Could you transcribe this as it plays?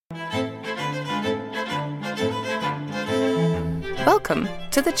Welcome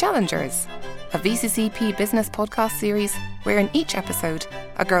to The Challengers, a VCCP business podcast series where in each episode,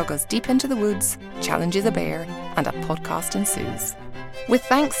 a girl goes deep into the woods, challenges a bear, and a podcast ensues. With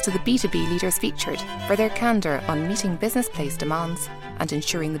thanks to the B2B leaders featured for their candour on meeting business place demands and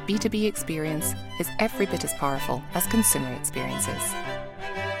ensuring the B2B experience is every bit as powerful as consumer experiences.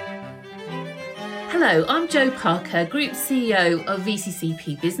 Hello, I'm Jo Parker, Group CEO of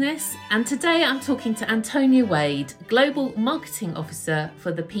VCCP Business, and today I'm talking to Antonia Wade, Global Marketing Officer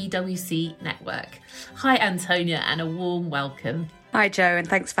for the PwC Network. Hi Antonia, and a warm welcome. Hi Jo, and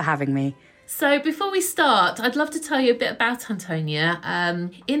thanks for having me. So before we start, I'd love to tell you a bit about Antonia.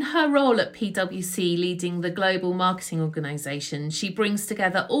 In her role at PwC leading the global marketing organisation, she brings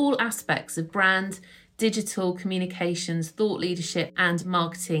together all aspects of brand, digital communications, thought leadership and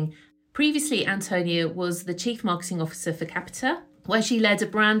marketing. Previously, Antonia was the Chief Marketing Officer for Capita, where she led a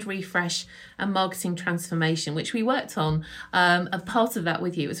brand refresh and marketing transformation, which we worked on a part of that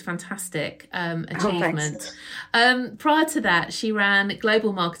with you. It was a fantastic achievement. Prior to that, she ran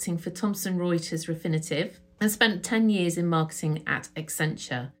global marketing for Thomson Reuters Refinitiv and spent 10 years in marketing at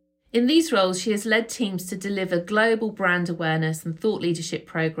Accenture. In these roles, she has led teams to deliver global brand awareness and thought leadership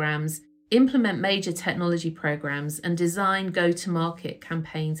programs, implement major technology programs and design go-to-market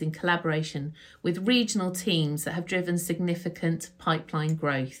campaigns in collaboration with regional teams that have driven significant pipeline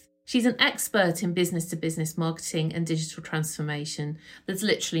growth. She's an expert in business-to-business marketing and digital transformation. There's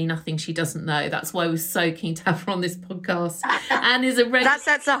literally nothing she doesn't know. That's why we're so keen to have her on this podcast. And is a that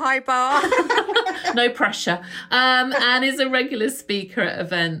sets a high bar. No pressure. And is a regular speaker at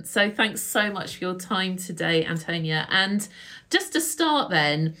events. So thanks so much for your time today, Antonia. And just to start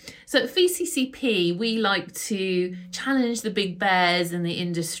then, so at VCCP, we like to challenge the big bears in the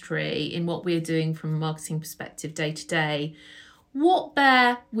industry in what we're doing from a marketing perspective day to day. What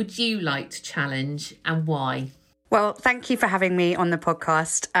bear would you like to challenge and why? Well, thank you for having me on the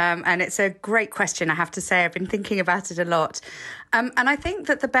podcast. And it's a great question, I have to say. I've been thinking about it a lot. And I think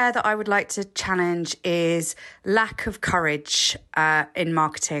that the bear that I would like to challenge is lack of courage in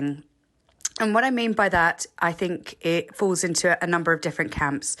marketing. And what I mean by that, I think it falls into a number of different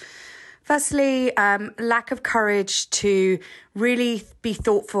camps. Firstly, lack of courage to really be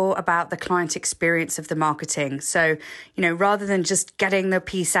thoughtful about the client experience of the marketing. So, rather than just getting the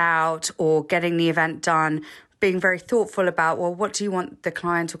piece out or getting the event done, being very thoughtful about, well, what do you want the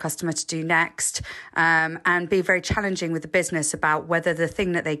client or customer to do next? And be very challenging with the business about whether the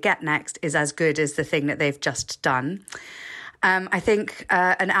thing that they get next is as good as the thing that they've just done. I think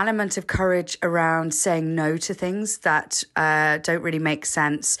an element of courage around saying no to things that don't really make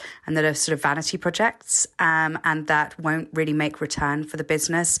sense and that are sort of vanity projects and that won't really make return for the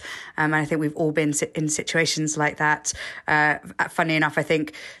business. And I think we've all been in situations like that. Funny enough, I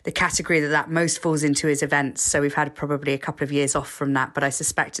think the category that most falls into is events. So we've had probably a couple of years off from that, but I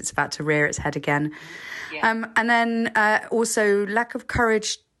suspect it's about to rear its head again. Yeah. And then also lack of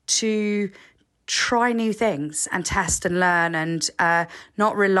courage to try new things and test and learn and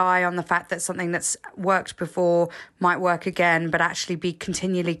not rely on the fact that something that's worked before might work again, but actually be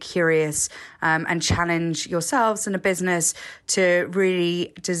continually curious and challenge yourselves and a business to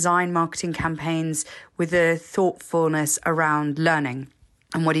really design marketing campaigns with a thoughtfulness around learning.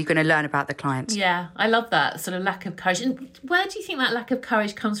 And what are you going to learn about the client? Yeah, I love that sort of lack of courage. And where do you think that lack of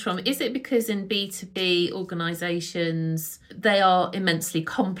courage comes from? Is it because in B2B organisations, they are immensely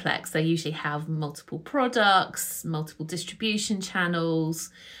complex? They usually have multiple products, multiple distribution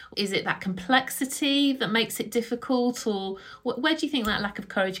channels. Is it that complexity that makes it difficult? Or where do you think that lack of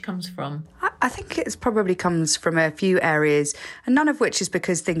courage comes from? I think it probably comes from a few areas, and none of which is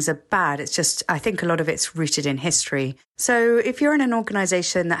because things are bad. It's just, I think a lot of it's rooted in history. So if you're in an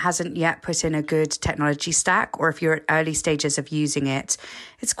organisation that hasn't yet put in a good technology stack, or if you're at early stages of using it,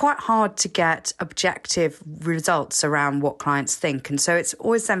 it's quite hard to get objective results around what clients think. And so it's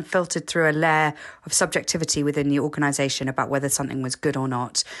always then filtered through a layer of subjectivity within the organisation about whether something was good or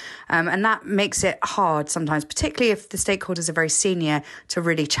not. And that makes it hard sometimes, particularly if the stakeholders are very senior, to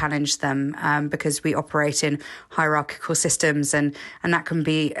really challenge them because we operate in hierarchical systems and that can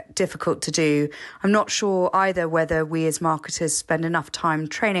be difficult to do. I'm not sure either whether we as marketers spend enough time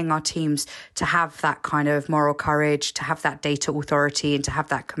training our teams to have that kind of moral courage, to have that data authority and to have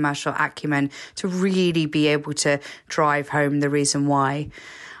that commercial acumen to really be able to drive home the reason why.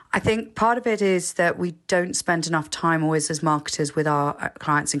 I think part of it is that we don't spend enough time always as marketers with our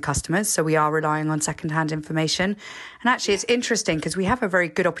clients and customers. So we are relying on secondhand information. And actually, it's interesting because we have a very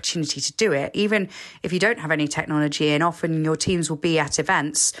good opportunity to do it. Even if you don't have any technology in, often your teams will be at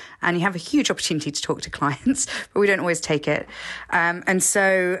events and you have a huge opportunity to talk to clients, but we don't always take it. And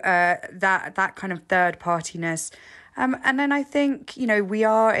so that kind of third partiness. And then I think, we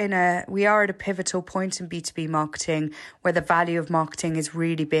are at a pivotal point in B2B marketing where the value of marketing is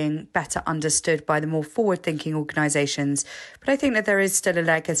really being better understood by the more forward-thinking organisations. But I think that there is still a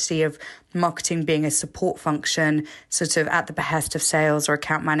legacy of marketing being a support function, sort of at the behest of sales or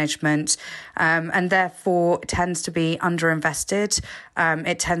account management, and therefore it tends to be underinvested.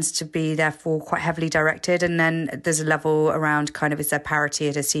 It tends to be therefore quite heavily directed. And then there's a level around kind of, is there parity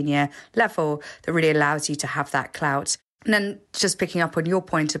at a senior level that really allows you to have that clout. And then just picking up on your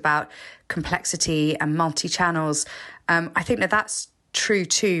point about complexity and multi-channels, I think that that's true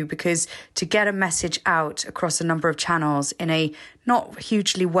too, because to get a message out across a number of channels in a not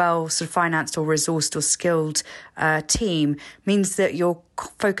hugely well sort of financed or resourced or skilled team means that your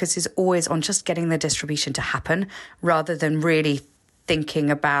focus is always on just getting the distribution to happen rather than really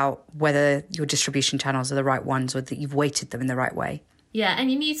thinking about whether your distribution channels are the right ones or that you've weighted them in the right way. Yeah,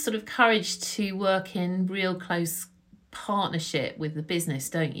 and you need sort of courage to work in real close partnership with the business,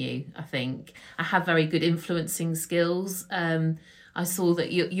 don't you? I think I have very good influencing skills. I saw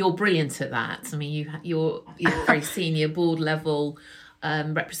that you're brilliant at that. I mean, you're a very senior board level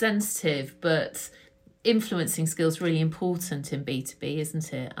representative, but influencing skills really important in B2B,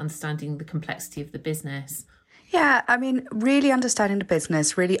 isn't it? Understanding the complexity of the business. Yeah, I mean, really understanding the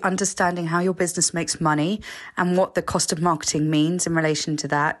business, really understanding how your business makes money and what the cost of marketing means in relation to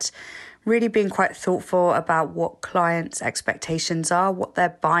that. Really being quite thoughtful about what clients' expectations are, what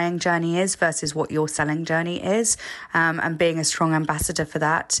their buying journey is versus what your selling journey is, and being a strong ambassador for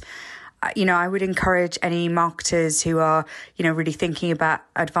that. I would encourage any marketers who are, really thinking about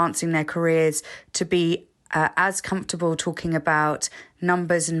advancing their careers to be as comfortable talking about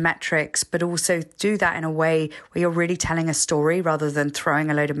numbers and metrics, but also do that in a way where you're really telling a story rather than throwing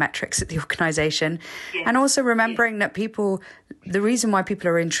a load of metrics at the organisation. Yes. And also remembering that the reason why people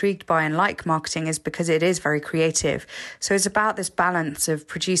are intrigued by and like marketing is because it is very creative. So it's about this balance of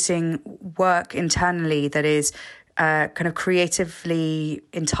producing work internally that is kind of creatively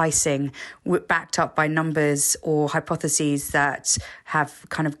enticing, backed up by numbers or hypotheses that have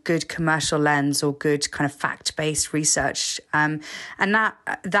kind of good commercial lens or good kind of fact-based research. And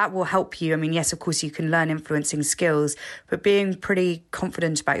that will help you. I mean, yes, of course, you can learn influencing skills, but being pretty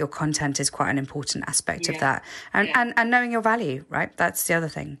confident about your content is quite an important aspect of that. And knowing your value, right? That's the other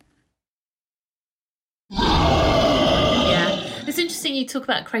thing. It's interesting you talk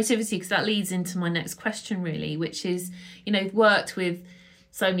about creativity because that leads into my next question really, which is, you've worked with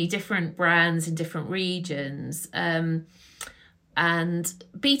so many different brands in different regions, and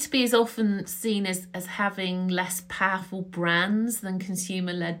B2B is often seen as having less powerful brands than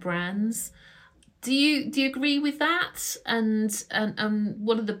consumer-led brands. Do you agree with that? And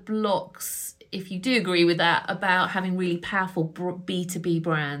what are the blocks, if you do agree with that, about having really powerful B2B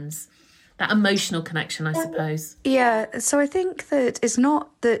brands? That emotional connection, I suppose. Yeah, so I think that it's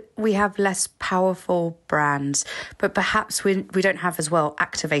not that we have less powerful brands, but perhaps we don't have as well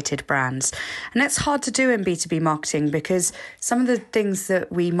activated brands. And it's hard to do in B2B marketing because some of the things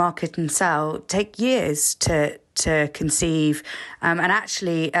that we market and sell take years to conceive. And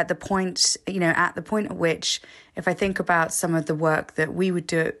actually at the point at which, if I think about some of the work that we would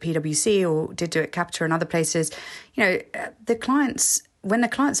do at PwC or did do at Capita and other places, when the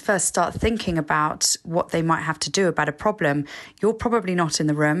clients first start thinking about what they might have to do about a problem, you're probably not in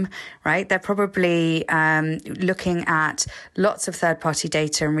the room, right? They're probably looking at lots of third-party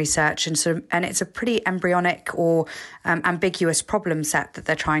data and research, and it's a pretty embryonic or ambiguous problem set that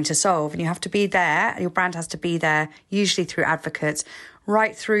they're trying to solve. And you have to be there. Your brand has to be there, usually through advocates,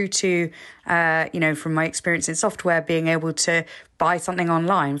 right through to, from my experience in software, being able to buy something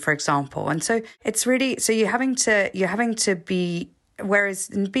online, for example. And so it's really you're having to be. Whereas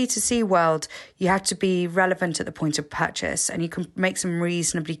in B2C world, you have to be relevant at the point of purchase and you can make some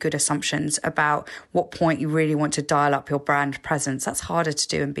reasonably good assumptions about what point you really want to dial up your brand presence. That's harder to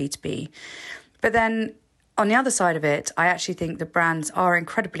do in B2B. But then on the other side of it, I actually think that brands are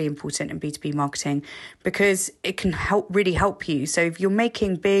incredibly important in B2B marketing because it can really help you. So if you're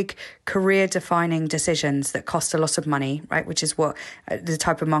making big career-defining decisions that cost a lot of money, right, which is what the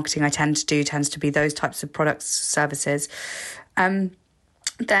type of marketing I tend to do tends to be those types of products, services,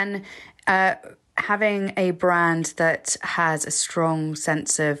 then having a brand that has a strong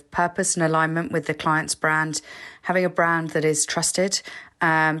sense of purpose and alignment with the client's brand, having a brand that is trusted,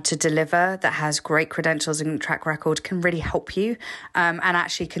 to deliver, that has great credentials and track record, can really help you, and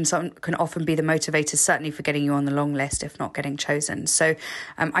actually can often be the motivator, certainly for getting you on the long list, if not getting chosen. So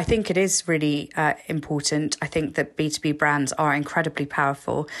I think it is really important. I think that B2B brands are incredibly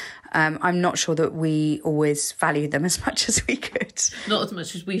powerful. I'm not sure that we always value them as much as we could. Not as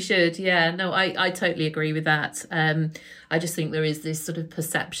much as we should, yeah. No, I totally agree with that. I just think there is this sort of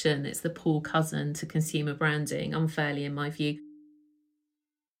perception, it's the poor cousin to consumer branding, unfairly in my view.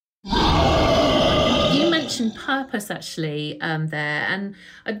 You mentioned purpose actually there, and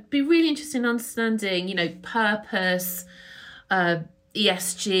I'd be really interested in understanding, purpose,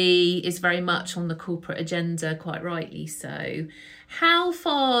 ESG is very much on the corporate agenda, quite rightly so. How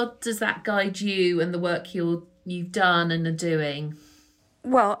far does that guide you and the work you've done and are doing?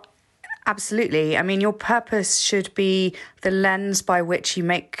 Well, absolutely. I mean, your purpose should be the lens by which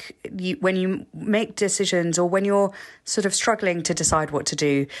when you make decisions, or when you're sort of struggling to decide what to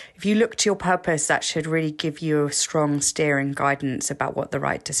do. If you look to your purpose, that should really give you a strong steering guidance about what the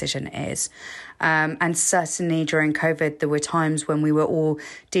right decision is. And certainly during COVID, there were times when we were all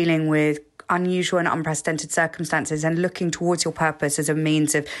dealing with unusual and unprecedented circumstances, and looking towards your purpose as a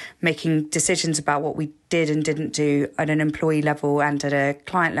means of making decisions about what we did and didn't do at an employee level and at a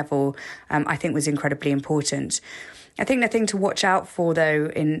client level, I think was incredibly important. I think the thing to watch out for, though,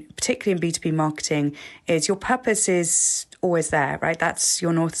 particularly in B2B marketing, is your purpose is always there, right? That's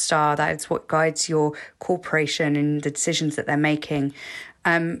your North Star. That is what guides your corporation and the decisions that they're making.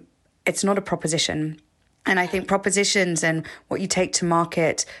 It's not a proposition. And I think propositions and what you take to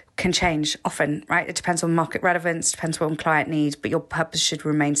market can change often, right? It depends on market relevance, depends on client needs, but your purpose should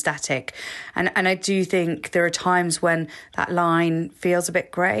remain static. And I do think there are times when that line feels a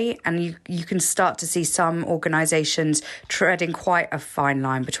bit grey, and you can start to see some organisations treading quite a fine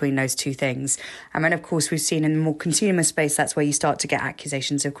line between those two things. And of course, we've seen in the more consumer space, that's where you start to get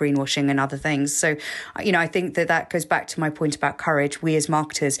accusations of greenwashing and other things. So, I think that goes back to my point about courage. We as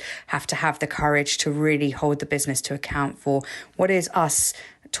marketers have to have the courage to really hold the business to account for what is us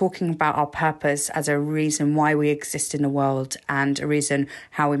talking about our purpose as a reason why we exist in the world and a reason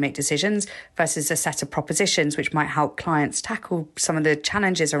how we make decisions, versus a set of propositions which might help clients tackle some of the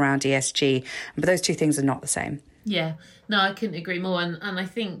challenges around ESG. But those two things are not the same. Yeah, no, I couldn't agree more. And I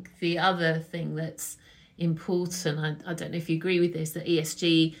think the other thing that's important, I don't know if you agree with this, that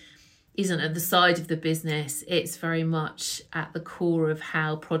ESG isn't at the side of the business. It's very much at the core of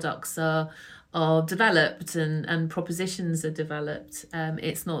how products are developed and propositions are developed.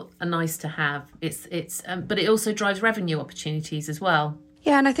 It's not a nice to have. But it also drives revenue opportunities as well.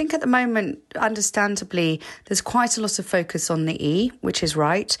 Yeah, and I think at the moment, understandably, there's quite a lot of focus on the E, which is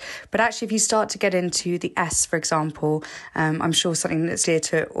right. But actually, if you start to get into the S, for example, I'm sure something that's dear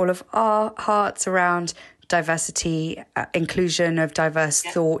to all of our hearts around diversity, inclusion of diverse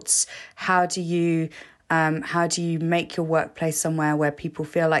thoughts. How do you make your workplace somewhere where people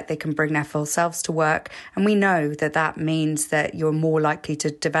feel like they can bring their full selves to work? And we know that means that you're more likely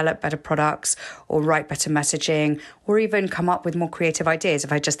to develop better products or write better messaging or even come up with more creative ideas,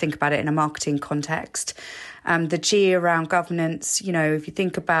 if I just think about it in a marketing context. The G around governance, if you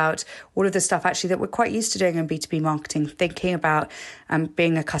think about all of the stuff actually that we're quite used to doing in B2B marketing, thinking about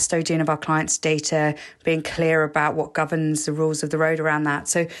being a custodian of our clients' data, being clear about what governs the rules of the road around that.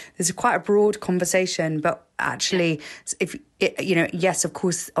 So there's quite a broad conversation, but actually, yes, of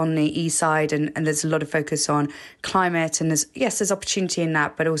course, on the E side, and there's a lot of focus on climate, and there's opportunity in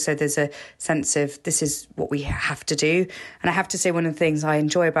that, but also there's a sense of this is what we have to do. And I have to say, one of the things I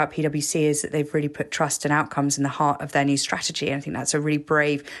enjoy about PwC is that they've really put trust and outcomes in the heart of their new strategy. And I think that's a really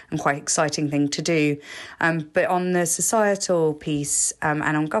brave and quite exciting thing to do. But on the societal piece and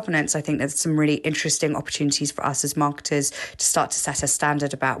on governance, I think there's some really interesting opportunities for us as marketers to start to set a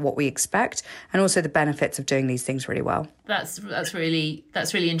standard about what we expect, and also the benefits of doing these things really well. That's really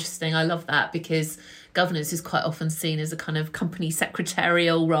interesting. I love that, because governance is quite often seen as a kind of company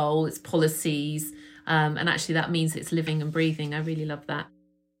secretarial role. It's policies, and actually that means it's living and breathing. I really love that.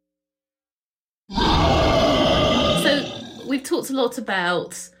 So we've talked a lot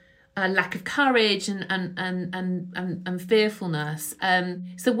about lack of courage and fearfulness.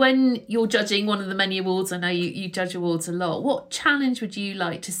 So when you're judging one of the many awards, I know you judge awards a lot, what challenge would you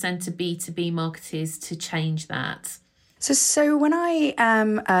like to send to B2B marketers to change that? So when I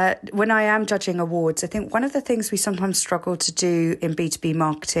am judging awards, I think one of the things we sometimes struggle to do in B2B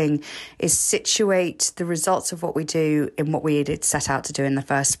marketing is situate the results of what we do in what we did set out to do in the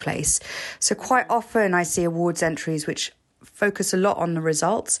first place. So quite often I see awards entries which focus a lot on the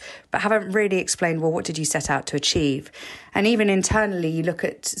results, but haven't really explained, well, what did you set out to achieve? And even internally,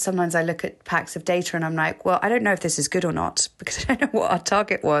 sometimes I look at packs of data and I'm like, well, I don't know if this is good or not, because I don't know what our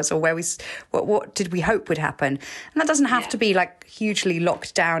target was or what did we hope would happen. And that doesn't have to be like hugely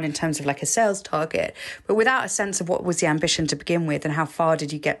locked down in terms of like a sales target, but without a sense of what was the ambition to begin with and how far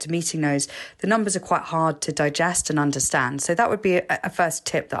did you get to meeting those, the numbers are quite hard to digest and understand. So that would be a first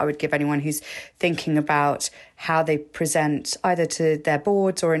tip that I would give anyone who's thinking about how they present either to their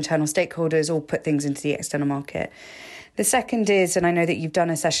boards or internal stakeholders or put things into the external market. The second is, and I know that you've done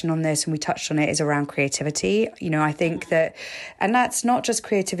a session on this and we touched on it, is around creativity. I think that, and that's not just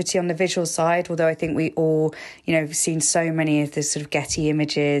creativity on the visual side, although I think we all, have seen so many of the sort of Getty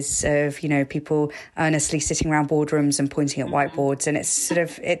images of, people earnestly sitting around boardrooms and pointing at whiteboards. And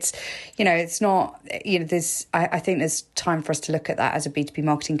it's not, I think there's time for us to look at that as a B2B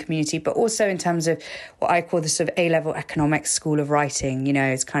marketing community, but also in terms of what I call the sort of A-level economics school of writing.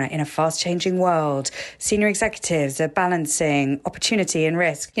 It's kind of in a fast changing world, senior executives are balancing opportunity and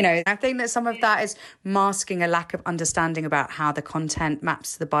risk. I think that some of that is masking a lack of understanding about how the content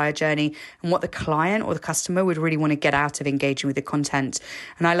maps to the buyer journey and what the client or the customer would really want to get out of engaging with the content.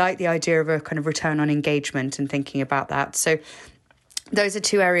 And I like the idea of a kind of return on engagement and thinking about that. So those are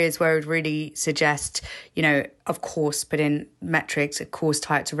two areas where I would really suggest, of course, put in metrics, of course,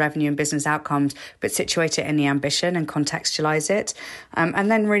 tie it to revenue and business outcomes, but situate it in the ambition and contextualize it.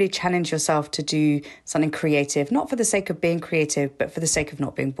 And then really challenge yourself to do something creative, not for the sake of being creative, but for the sake of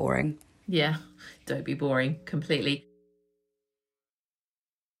not being boring. Yeah, don't be boring completely.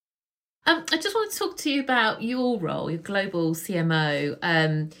 I just want to talk to you about your role, your global CMO.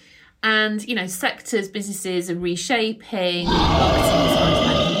 And, sectors, businesses are reshaping, marketing is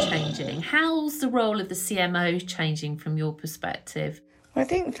fundamentally changing. How's the role of the CMO changing from your perspective? Well, I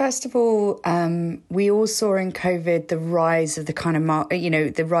think, first of all, we all saw in COVID the rise of the kind of,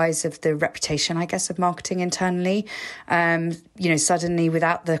 the rise of the reputation, I guess, of marketing internally. Suddenly,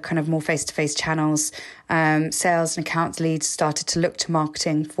 without the kind of more face-to-face channels, sales and accounts leads started to look to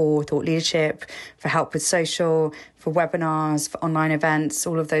marketing for thought leadership, for help with social, for webinars, for online events,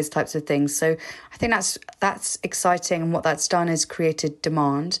 all of those types of things. So I think that's exciting. And what that's done is created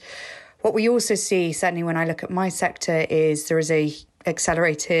demand. What we also see, certainly when I look at my sector, is there is a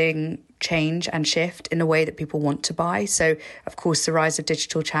accelerating change and shift in the way that people want to buy. So, of course, the rise of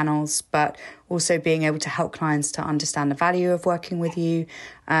digital channels, but also being able to help clients to understand the value of working with you,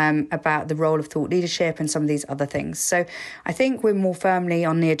 about the role of thought leadership and some of these other things. So I think we're more firmly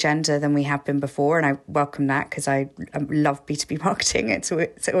on the agenda than we have been before, and I welcome that because I love B2B marketing.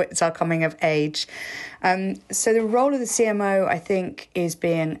 It's our coming of age. So the role of the CMO, I think, is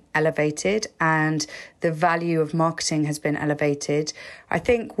being elevated, and the value of marketing has been elevated. I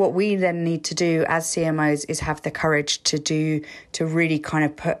think what we then need to do as CMOs is have the courage to really kind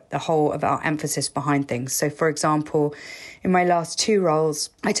of put the whole of our emphasis behind things. So, for example, in my last two roles,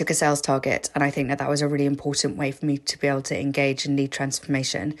 I took a sales target, and I think that was a really important way for me to be able to engage and lead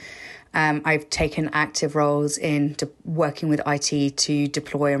transformation. I've taken active roles in working with IT to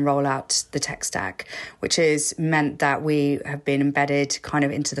deploy and roll out the tech stack, which has meant that we have been embedded kind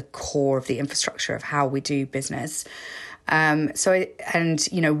of into the core of the infrastructure of how we do business.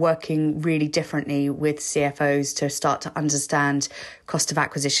 Working really differently with CFOs to start to understand cost of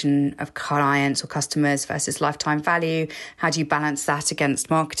acquisition of clients or customers versus lifetime value. How do you balance that against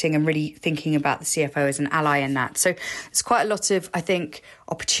marketing, and really thinking about the CFO as an ally in that? So there's quite a lot of, I think,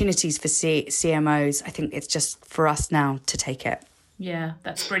 opportunities for CMOs. I think it's just for us now to take it. Yeah,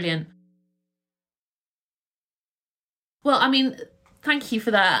 that's brilliant. Well, I mean, thank you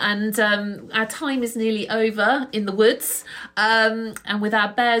for that. And our time is nearly over in the woods. And with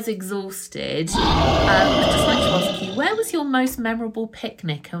our bears exhausted, I'd just like to ask you, where was your most memorable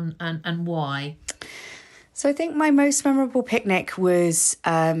picnic and why? So I think my most memorable picnic was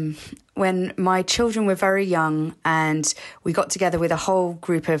when my children were very young, and we got together with a whole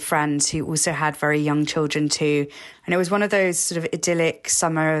group of friends who also had very young children too. And it was one of those sort of idyllic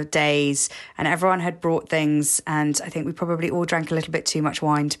summer days, and everyone had brought things. And I think we probably all drank a little bit too much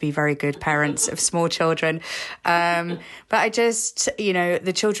wine to be very good parents of small children. But I just,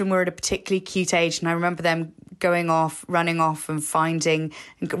 the children were at a particularly cute age, and I remember them running off and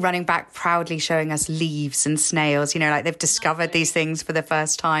running back proudly, showing us leaves and snails, like they've discovered these things for the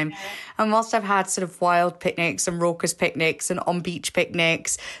first time. And whilst I've had sort of wild picnics and raucous picnics and on-beach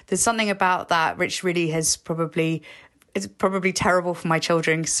picnics, there's something about that which really has probably it's probably terrible for my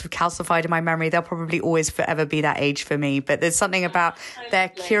children, calcified in my memory. They'll probably always forever be that age for me. But there's something about their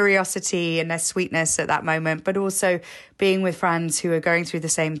curiosity and their sweetness at that moment, but also being with friends who are going through the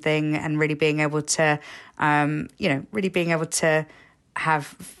same thing and really being able to, really being able to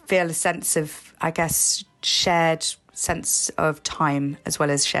feel a sense of, I guess, shared sense of time as well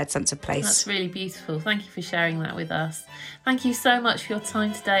as shared sense of place. That's really beautiful. Thank you for sharing that with us. Thank you so much for your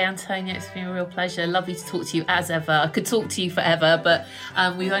time today, Antonia. It's been a real pleasure. Lovely to talk to you as ever. I could talk to you forever, but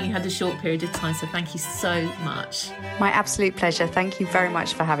we've only had a short period of time, so thank you so much. My absolute pleasure. Thank you very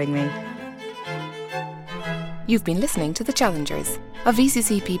much for having me. You've been listening to The Challengers, a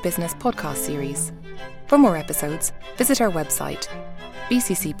VCCP business podcast series. For more episodes, visit our website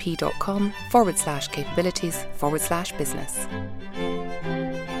vccp.com/capabilities/business.